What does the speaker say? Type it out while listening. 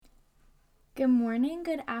Good morning,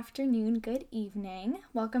 good afternoon, good evening.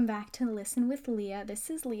 Welcome back to Listen with Leah.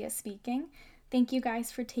 This is Leah speaking. Thank you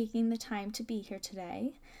guys for taking the time to be here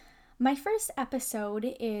today. My first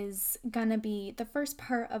episode is gonna be the first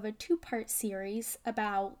part of a two-part series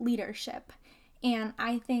about leadership. And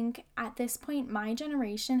I think at this point, my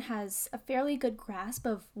generation has a fairly good grasp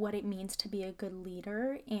of what it means to be a good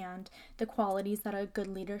leader and the qualities that a good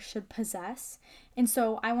leader should possess. And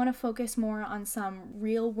so I want to focus more on some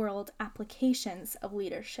real-world applications of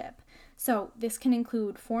leadership. So this can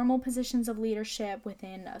include formal positions of leadership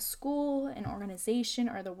within a school, an organization,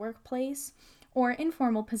 or the workplace, or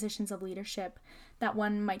informal positions of leadership that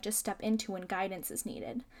one might just step into when guidance is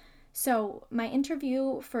needed. So my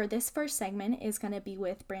interview for this first segment is going to be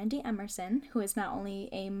with Brandy Emerson, who is not only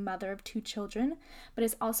a mother of 2 children, but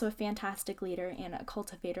is also a fantastic leader and a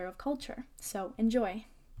cultivator of culture. So enjoy.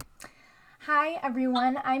 Hi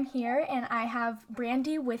everyone, I'm here and I have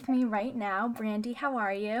Brandy with me right now. Brandy, how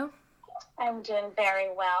are you? I'm doing very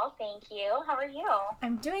well, thank you. How are you?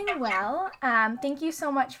 I'm doing well. Thank you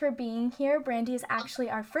so much for being here. Brandy is actually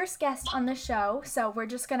our first guest on the show, so we're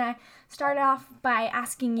just gonna start off by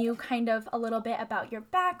asking you kind of a little bit about your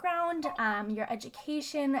background, your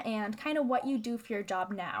education, and kind of what you do for your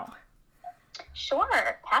job now.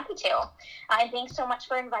 Sure, happy to. Thanks so much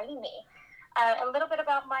for inviting me. A little bit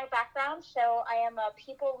about my background. So I am a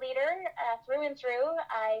people leader through and through.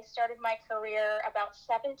 I started my career about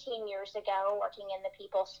 17 years ago working in the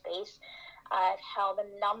people space. I've held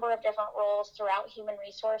a number of different roles throughout human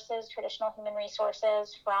resources, traditional human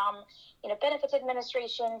resources, from benefits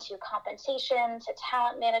administration to compensation to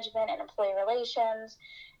talent management and employee relations,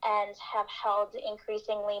 and have held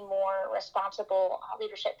increasingly more responsible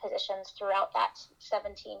leadership positions throughout that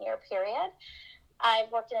 17-year period.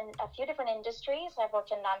 I've worked in a few different industries. I've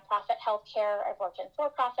worked in nonprofit healthcare. I've worked in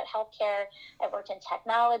for-profit healthcare. I've worked in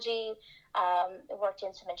technology. I've worked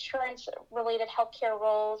in some insurance-related healthcare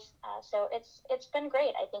roles. So it's been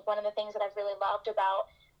great. I think one of the things that I've really loved about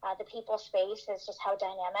the people space is just how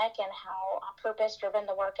dynamic and how purpose-driven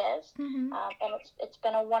the work is. Mm-hmm. And it's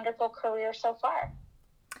been a wonderful career so far.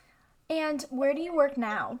 And where do you work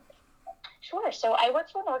now? Sure. So I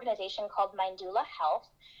work for an organization called Mindula Health.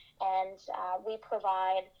 And we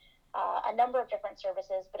provide a number of different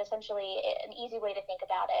services, but essentially an easy way to think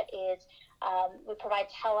about it is we provide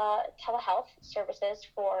telehealth services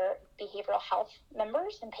for behavioral health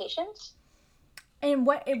members and patients. And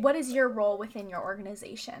what is your role within your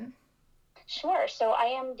organization? Sure. So I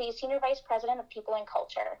am the Senior Vice President of People and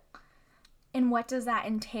Culture. And what does that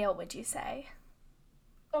entail, would you say?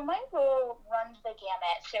 So my role runs the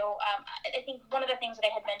gamut. So I think one of the things that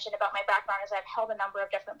I had mentioned about my background is I've held a number of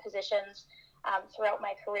different positions throughout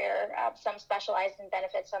my career. Some specialized in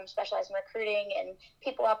benefits, some specialized in recruiting and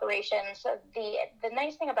people operations. So the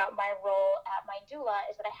nice thing about my role at Mindula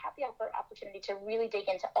is that I have the opportunity to really dig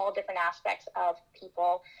into all different aspects of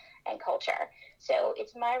people and culture. So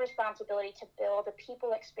it's my responsibility to build a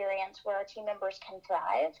people experience where our team members can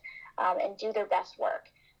thrive and do their best work.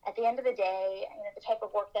 At the end of the day, the type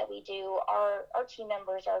of work that we do, our team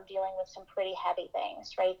members are dealing with some pretty heavy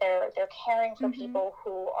things, right? They're caring for people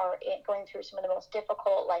who are going through some of the most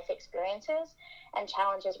difficult life experiences and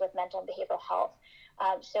challenges with mental and behavioral health.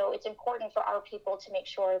 So it's important for our people to make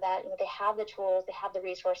sure that they have the tools, they have the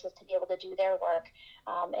resources to be able to do their work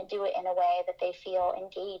and do it in a way that they feel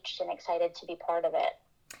engaged and excited to be part of it.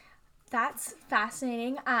 That's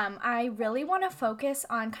fascinating. I really want to focus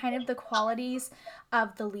on kind of the qualities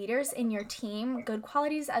of the leaders in your team, good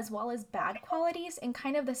qualities as well as bad qualities, and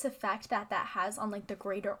kind of this effect that has on like the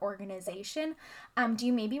greater organization. Do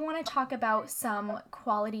you maybe want to talk about some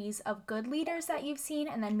qualities of good leaders that you've seen,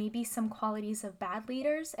 and then maybe some qualities of bad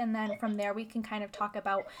leaders? And then from there we can kind of talk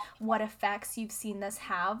about what effects you've seen this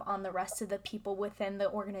have on the rest of the people within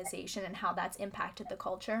the organization and how that's impacted the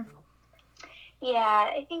culture. Yeah,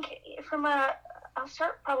 I think I'll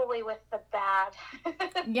start probably with the bad.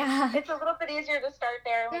 Yeah. It's a little bit easier to start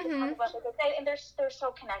there. We can talk about the good, and they're so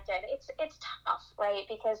connected. It's tough, right?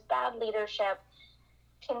 Because bad leadership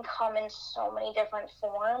can come in so many different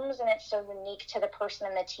forms, and it's so unique to the person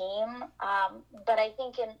and the team. But I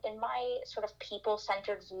think in my sort of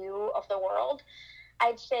people-centered view of the world,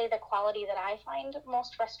 I'd say the quality that I find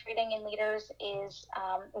most frustrating in leaders is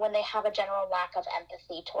when they have a general lack of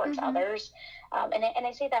empathy towards others. And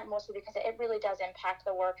I say that mostly because it really does impact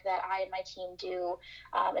the work that I and my team do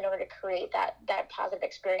in order to create that positive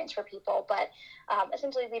experience for people. But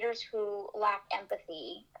essentially leaders who lack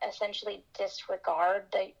empathy essentially disregard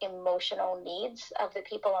the emotional needs of the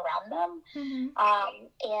people around them.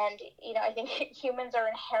 And, I think humans are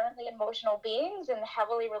inherently emotional beings and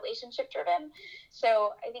heavily relationship driven. So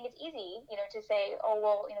so I think it's easy, to say, oh,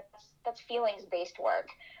 well, that's feelings-based work.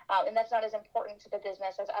 And that's not as important to the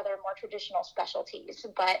business as other more traditional specialties.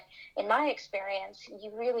 But in my experience,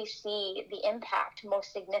 you really see the impact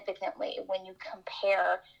most significantly when you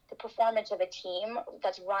compare the performance of a team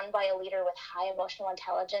that's run by a leader with high emotional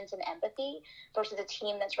intelligence and empathy versus a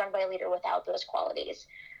team that's run by a leader without those qualities.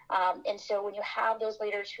 And so when you have those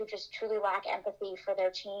leaders who just truly lack empathy for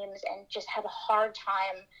their teams and just have a hard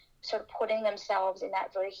time sort of putting themselves in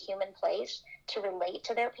that very human place to relate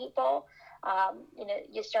to their people,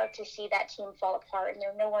 you start to see that team fall apart, and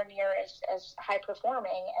they're nowhere near as high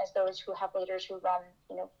performing as those who have leaders who run,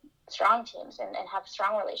 strong teams and have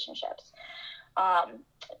strong relationships.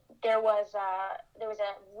 There was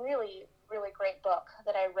a really, really great book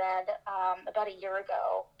that I read about a year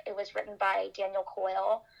ago. It was written by Daniel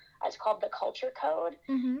Coyle. It's called The Culture Code.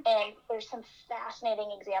 Mm-hmm. And there's some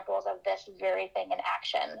fascinating examples of this very thing in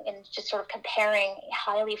action, and just sort of comparing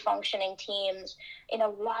highly functioning teams in a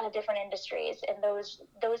lot of different industries. And those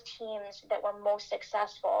teams that were most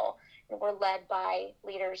successful were led by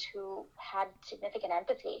leaders who had significant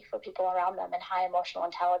empathy for people around them and high emotional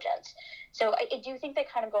intelligence. So I do think they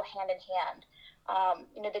kind of go hand in hand.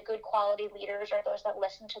 The good quality leaders are those that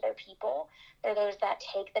listen to their people. They're those that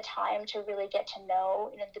take the time to really get to know,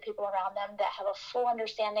 the people around them, that have a full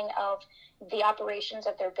understanding of the operations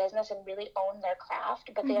of their business and really own their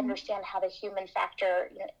craft, but they understand how the human factor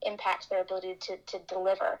impacts their ability to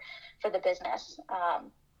deliver for the business.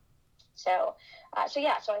 So I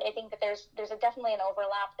think that there's definitely an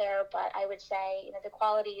overlap there, but I would say, the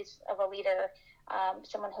qualities of a leader,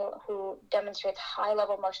 someone who demonstrates high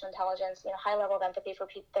level emotional intelligence, high level of empathy for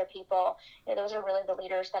their people, those are really the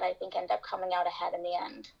leaders that I think end up coming out ahead in the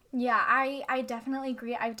end. Yeah, I definitely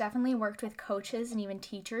agree. I've definitely worked with coaches and even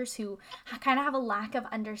teachers who kind of have a lack of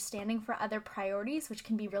understanding for other priorities, which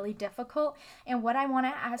can be really difficult. And what I want to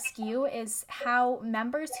ask you is how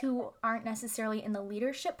members who aren't necessarily in the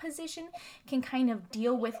leadership position can kind of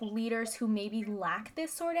deal with leaders who maybe lack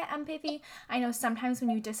this sort of empathy. I know sometimes when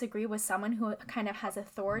you disagree with someone who kind of has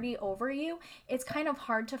authority over you, it's kind of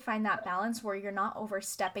hard to find that balance where you're not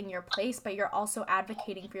overstepping your place, but you're also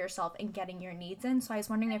advocating for yourself and getting your needs in. So I was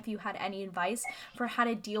wondering if you had any advice for how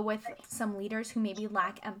to deal with some leaders who maybe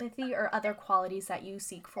lack empathy or other qualities that you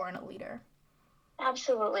seek for in a leader.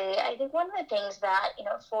 Absolutely. I think one of the things that,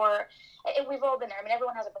 we've all been there. I mean,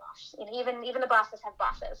 everyone has a boss. Even the bosses have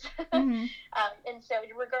bosses. Mm-hmm. And so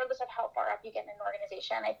regardless of how far up you get in an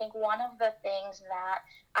organization, I think one of the things that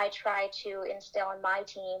I try to instill in my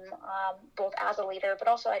team, both as a leader, but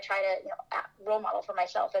also I try to, role model for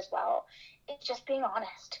myself as well, it's just being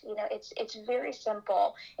honest. It's very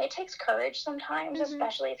simple. It takes courage sometimes,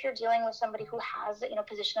 especially if you're dealing with somebody who has, a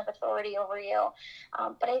position of authority over you.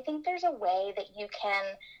 But I think there's a way that you can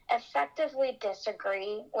effectively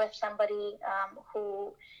disagree with somebody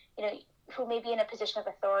who may be in a position of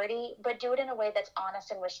authority, but do it in a way that's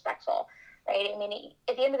honest and respectful, right? I mean,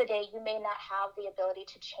 at the end of the day, you may not have the ability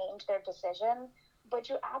to change their decision, but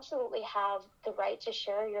you absolutely have the right to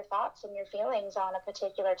share your thoughts and your feelings on a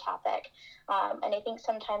particular topic. And I think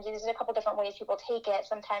sometimes there's a couple different ways people take it.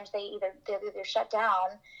 Sometimes they'll either shut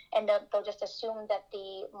down and they'll just assume that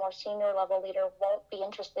the more senior level leader won't be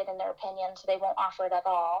interested in their opinion, so they won't offer it at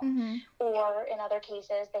all. Mm-hmm. Or in other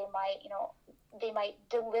cases, they might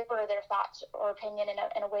deliver their thoughts or opinion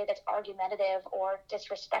in a way that's argumentative or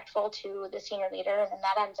disrespectful to the senior leader, and then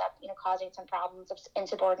that ends up causing some problems of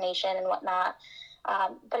insubordination and whatnot.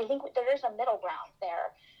 But I think there is a middle ground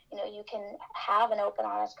there. You can have an open,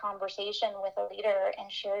 honest conversation with a leader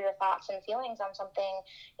and share your thoughts and feelings on something,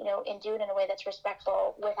 and do it in a way that's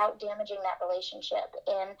respectful without damaging that relationship.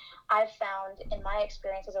 And I've found in my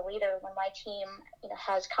experience as a leader, when my team,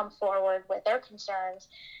 has come forward with their concerns,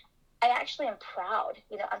 I actually am proud.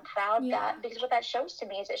 I'm proud that, because what that shows to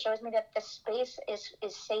me is it shows me that the space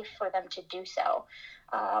is safe for them to do so.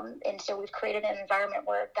 And so we've created an environment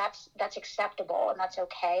where that's acceptable and that's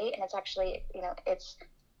okay. And it's actually,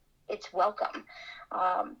 it's welcome.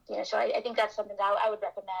 So I think that's something that I would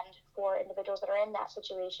recommend for individuals that are in that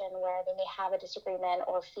situation where they may have a disagreement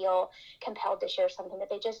or feel compelled to share something, that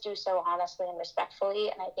they just do so honestly and respectfully.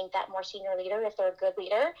 And I think that more senior leader, if they're a good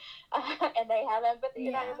leader and they have empathy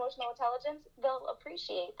and emotional intelligence, they'll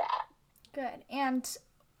appreciate that. Good. And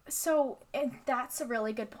so that's a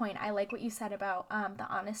really good point. I like what you said about the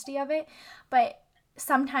honesty of it, but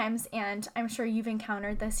sometimes, and I'm sure you've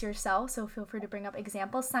encountered this yourself, so feel free to bring up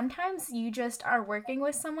examples, sometimes you just are working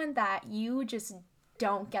with someone that you just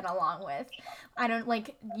don't get along with. I don't,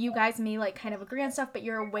 like, you guys may like kind of agree on stuff, but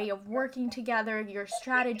your way of working together, your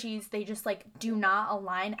strategies, they just like do not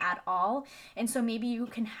align at all. And so maybe you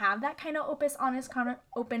can have that kind of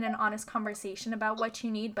open and honest conversation about what you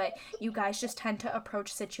need, but you guys just tend to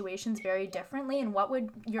approach situations very differently. And what would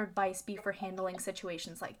your advice be for handling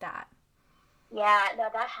situations like that? Yeah, no,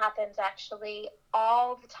 that happens actually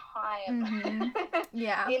all the time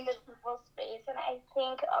Yeah. in the people space. And I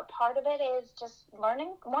think a part of it is just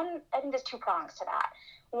learning. I think there's two prongs to that.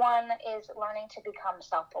 One is learning to become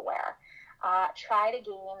self-aware. Try to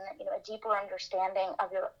gain, a deeper understanding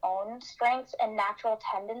of your own strengths and natural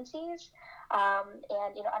tendencies, and,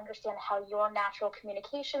 understand how your natural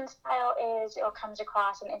communication style is or comes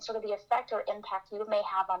across, and sort of the effect or impact you may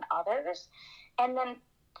have on others. And then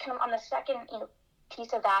kind of on the second,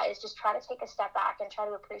 piece of that is just try to take a step back and try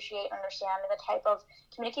to appreciate and understand the type of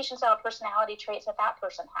communication style, personality traits that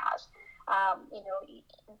person has.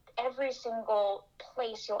 Every single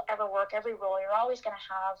place you'll ever work, every role, you're always going to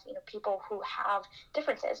have, people who have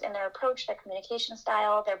differences in their approach, their communication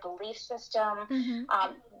style, their belief system.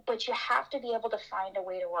 But you have to be able to find a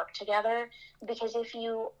way to work together, because if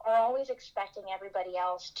you are always expecting everybody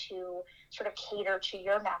else to sort of cater to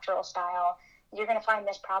your natural style, you're going to find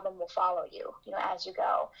this problem will follow you, as you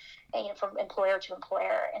go, and, from employer to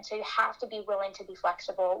employer. And so you have to be willing to be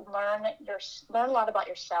flexible, learn a lot about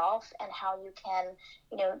yourself and how you can,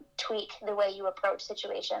 tweak the way you approach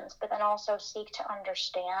situations, but then also seek to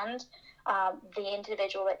understand the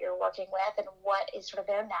individual that you're working with and what is sort of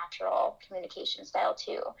their natural communication style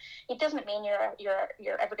too. It doesn't mean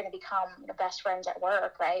you're ever going to become best friends at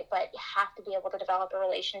work, right? But you have to be able to develop a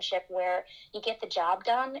relationship where you get the job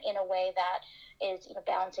done in a way that is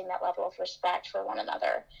balancing that level of respect for one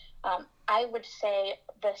another. I would say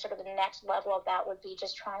the sort of the next level of that would be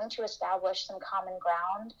just trying to establish some common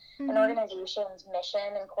ground. An organization's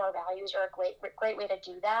mission and core values are a great way to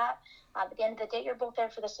do that. At the end of the day, you're both there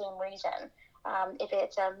for the same reason. If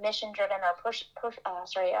it's a mission-driven or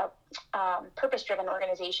purpose-driven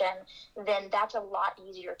organization, then that's a lot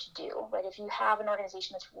easier to do. But if you have an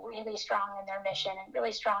organization that's really strong in their mission and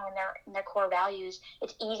really strong in their core values,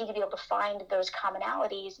 it's easy to be able to find those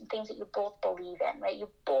commonalities and things that you both believe in, right? You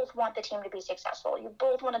both want the team to be successful. You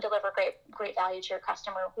both want to deliver great value to your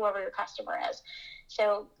customer, whoever your customer is.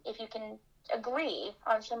 So if you can agree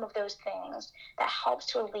on some of those things, that helps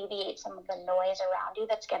to alleviate some of the noise around you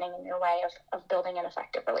that's getting in your way of building an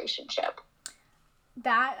effective relationship.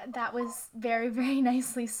 That was very, very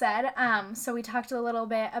nicely said. So we talked a little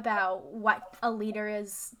bit about what a leader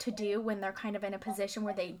is to do when they're kind of in a position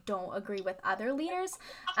where they don't agree with other leaders.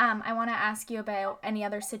 I want to ask you about any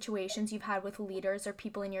other situations you've had with leaders or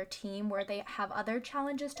people in your team where they have other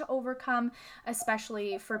challenges to overcome,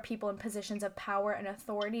 especially for people in positions of power and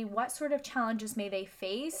authority. What sort of challenges may they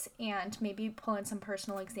face? And maybe pull in some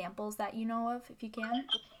personal examples that you know of, if you can.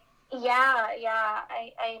 Yeah.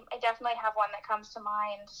 I definitely have one that comes to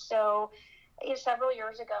mind. So several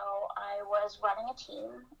years ago, I was running a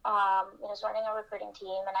team. I was running a recruiting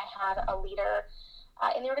team, and I had a leader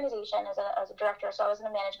in the organization as a director. So I was in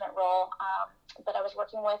a management role, but I was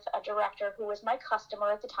working with a director who was my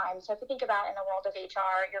customer at the time. So if you think about in the world of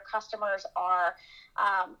HR, your customers are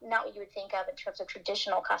not what you would think of in terms of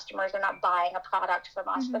traditional customers. They're not buying a product from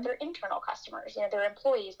us, but they're internal customers. They're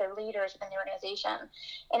employees, they're leaders within the organization.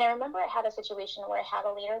 And I remember I had a situation where I had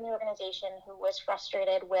a leader in the organization who was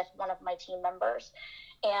frustrated with one of my team members.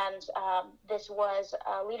 And this was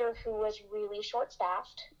a leader who was really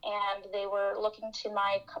short-staffed, and they were looking to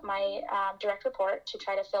my direct report to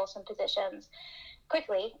try to fill some positions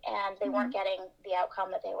quickly, and they weren't getting the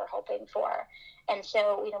outcome that they were hoping for. And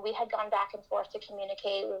so, we had gone back and forth to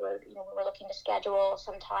communicate. We were looking to schedule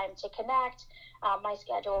some time to connect. My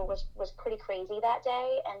schedule was pretty crazy that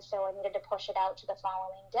day, and so I needed to push it out to the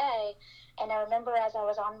following day. And I remember as I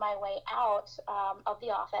was on my way out of the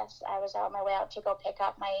office, I was on my way out to go pick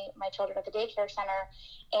up my children at the daycare center,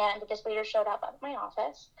 and this leader showed up at my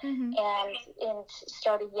office and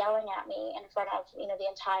started yelling at me in front of the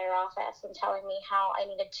entire office and telling me how I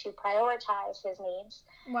needed to prioritize his needs.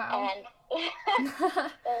 Wow.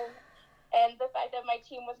 And the fact that my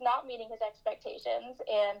team was not meeting his expectations,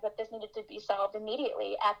 and that this needed to be solved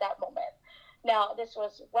immediately at that moment. Now, this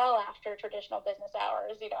was well after traditional business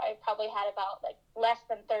hours. I probably had about less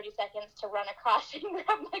than 30 seconds to run across and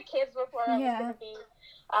grab my kids before I was going to be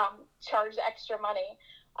charged extra money.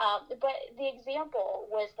 But the example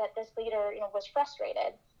was that this leader, was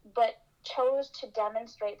frustrated, but chose to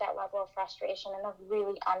demonstrate that level of frustration in a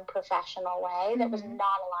really unprofessional way that was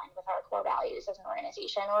not aligned with our core values as an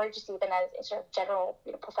organization, or just even as a sort of general,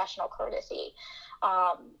 professional courtesy.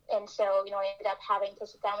 And so, I ended up having to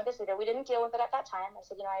sit down with this leader. We didn't deal with it at that time. I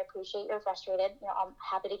said, I appreciate you're frustrated. I'm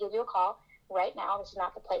happy to give you a call right now. This is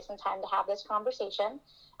not the place and time to have this conversation.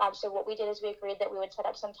 So what we did is we agreed that we would set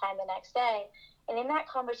up some time the next day. And in that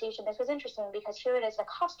conversation, this was interesting because here it is a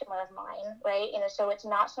customer of mine, right? So it's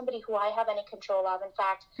not somebody who I have any control of. In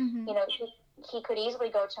fact, he could easily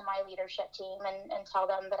go to my leadership team and tell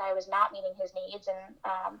them that I was not meeting his needs.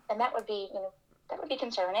 And that would be, that would be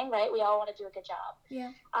concerning, right? We all want to do a good job.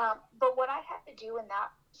 Yeah. But what I had to do in that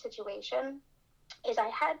situation is I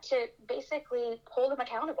had to basically hold him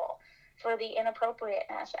accountable for the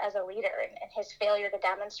inappropriateness as a leader and his failure to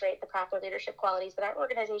demonstrate the proper leadership qualities that our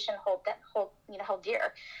organization held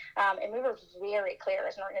dear. And we were very clear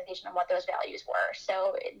as an organization on what those values were.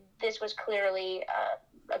 So this was clearly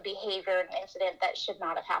a behavior, an incident that should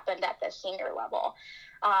not have happened at the senior level.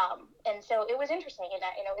 And so it was interesting, and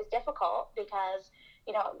it was difficult because,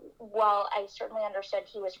 while I certainly understood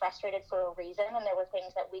he was frustrated for a reason and there were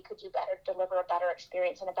things that we could do better, deliver a better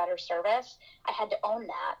experience and a better service, I had to own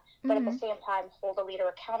that. But at the same time, hold a leader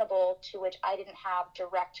accountable to which I didn't have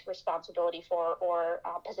direct responsibility for or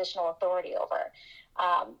positional authority over.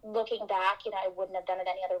 Looking back, I wouldn't have done it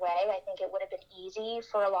any other way. I think it would have been easy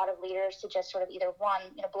for a lot of leaders to just sort of either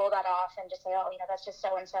blow that off and just say, oh, that's just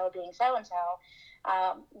so-and-so being so-and-so.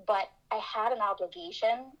 But I had an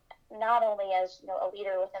obligation, not only as a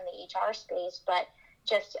leader within the HR space, but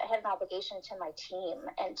just I had an obligation to my team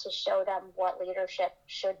and to show them what leadership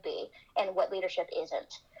should be and what leadership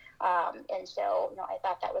isn't. And so, I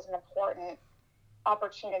thought that was an important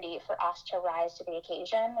opportunity for us to rise to the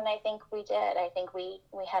occasion, and I think we did. I think we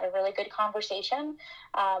had a really good conversation.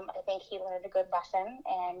 I think he learned a good lesson,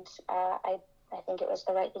 and I think it was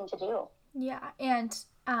the right thing to do. Yeah, and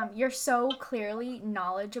you're so clearly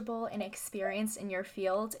knowledgeable and experienced in your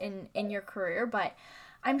field, in your career, but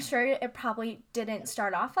I'm sure it probably didn't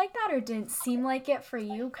start off like that or didn't seem like it for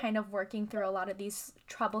you, kind of working through a lot of these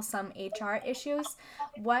troublesome HR issues.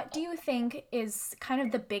 What do you think is kind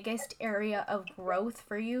of the biggest area of growth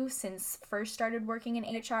for you since first started working in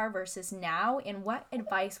HR versus now? And what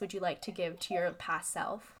advice would you like to give to your past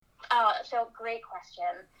self? So great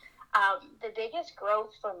question. The biggest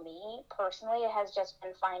growth for me personally has just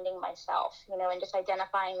been finding myself, and just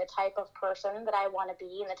identifying the type of person that I want to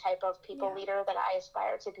be and the type of people leader that I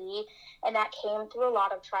aspire to be. And that came through a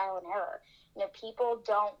lot of trial and error. People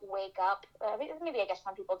don't wake up, maybe I guess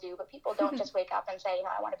some people do, but people don't just wake up and say,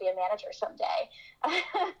 I want to be a manager someday.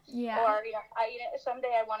 Or,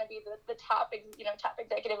 someday I want to be the top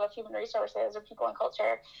executive of human resources or people and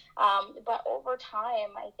culture. But over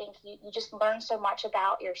time, I think you just learn so much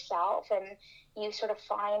about yourself, and you sort of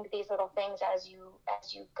find these little things as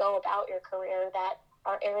you go about your career that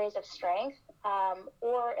are areas of strength,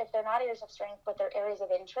 or if they're not areas of strength, but they're areas of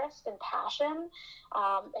interest and passion.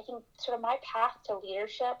 I think sort of my path to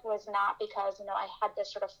leadership was not because, I had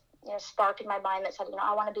this sort of, spark in my mind that said,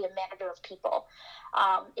 I want to be a manager of people.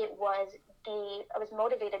 I was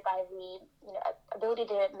motivated by the, ability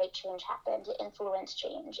to make change happen, to influence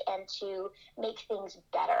change, and to make things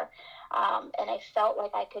better. And I felt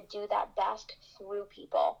like I could do that best through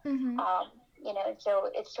people.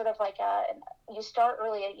 So it's sort of like you start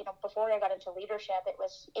early, before I got into leadership, it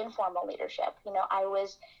was informal leadership. I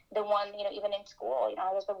was the one, even in school,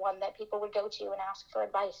 I was the one that people would go to and ask for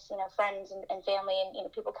advice, friends and family,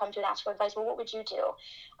 and people come to and ask for advice. Well, what would you do?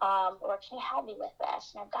 Or can you help me with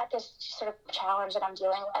this? And I've got this sort of challenge that I'm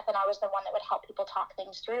dealing with, and I was the one that would help people talk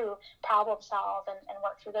things through, problem solve, and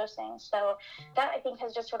work through those things. So that, I think,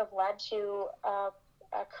 has just sort of led to a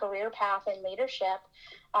career path in leadership.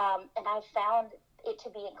 And I found it to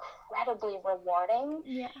be incredibly rewarding.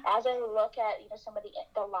 As I look at some of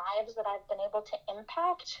the lives that I've been able to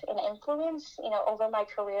impact and influence over my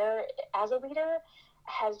career as a leader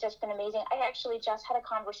has just been amazing. I actually just had a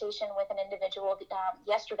conversation with an individual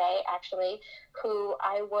yesterday, actually, who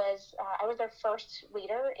I was their first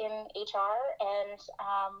leader in HR, and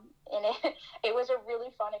it was a really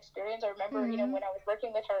fun experience. I remember, when I was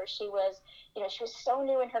working with her, she was so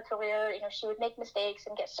new in her career. She would make mistakes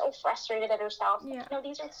and get so frustrated at herself.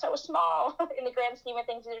 These are so small in the grand scheme of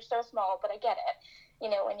things. These are so small, but I get it.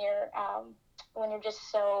 When you're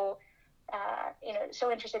just so so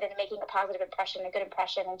interested in making a positive impression, a good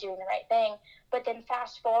impression, and doing the right thing. But then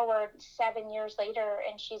fast forward 7 years later,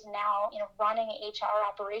 and she's now, running HR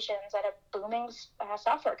operations at a booming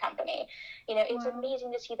software company. It's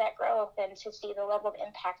amazing to see that growth and to see the level of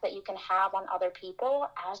impact that you can have on other people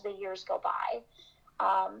as the years go by.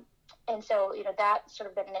 And so, that's sort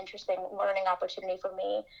of been an interesting learning opportunity for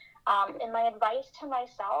me. And my advice to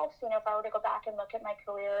myself, if I were to go back and look at my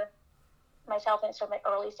career, myself in sort of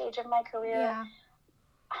my early stage of my career,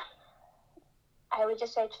 I would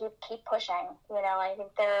just say keep pushing. I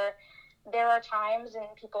think there are times in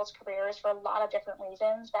people's careers for a lot of different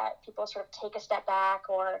reasons that people sort of take a step back,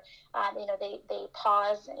 or they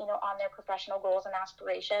pause on their professional goals and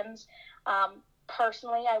aspirations.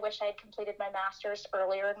 Personally, I wish I had completed my master's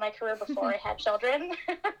earlier in my career before I had children,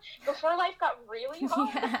 before life got really hard.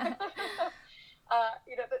 Yeah.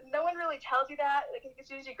 But no one really tells you that. Like, as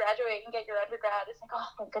soon as you graduate and get your undergrad, it's like, oh,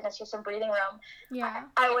 thank goodness, you have some breathing room. Yeah.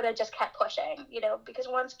 I would have just kept pushing, because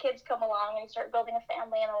once kids come along and you start building a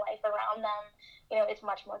family and a life around them, it's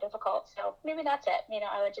much more difficult. So maybe that's it.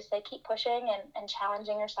 I would just say keep pushing and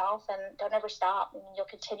challenging yourself, and don't ever stop. You'll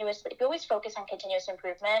continuously, if you always focus on continuous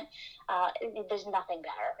improvement, there's nothing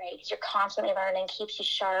better, right? Because you're constantly learning, keeps you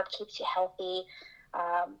sharp, keeps you healthy.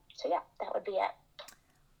 So yeah, that would be it.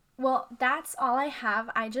 Well, that's all I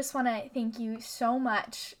have. I just want to thank you so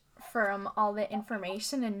much for all the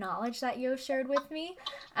information and knowledge that you shared with me.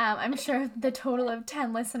 I'm sure the total of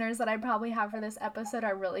 10 listeners that I probably have for this episode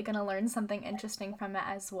are really going to learn something interesting from it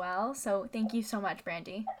as well. So thank you so much,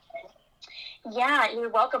 Brandy. Yeah, you're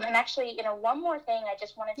welcome. And actually, one more thing I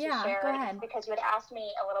just wanted to share, go ahead. because you had asked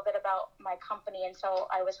me a little bit about my company, and so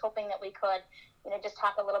I was hoping that we could, just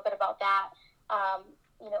talk a little bit about that.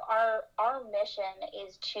 Our mission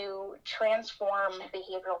is to transform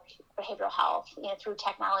behavioral health, through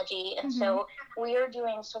technology, and so we are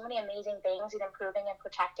doing so many amazing things in improving and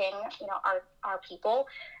protecting, our people.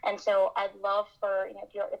 And so I'd love for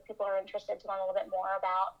if people are interested to learn a little bit more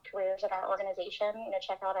about careers at our organization,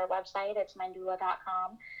 check out our website. It's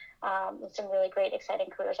mindula.com. Some really great, exciting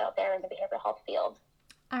careers out there in the behavioral health field.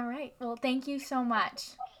 All right. Well, thank you so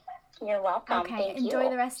much. You're welcome. Okay. Enjoy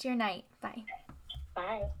the rest of your night. Bye.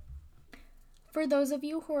 Bye. For those of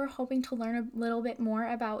you who are hoping to learn a little bit more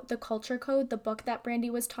about The Culture Code, the book that Brandy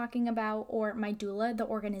was talking about, or My Doula, the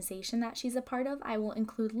organization that she's a part of, I will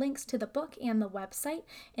include links to the book and the website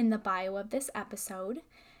in the bio of this episode.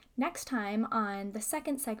 Next time, on the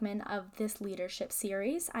second segment of this leadership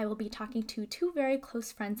series, I will be talking to two very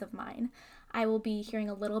close friends of mine. I will be hearing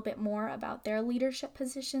a little bit more about their leadership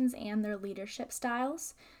positions and their leadership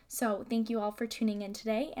styles. So thank you all for tuning in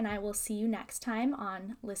today, and I will see you next time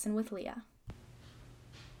on Listen with Leah.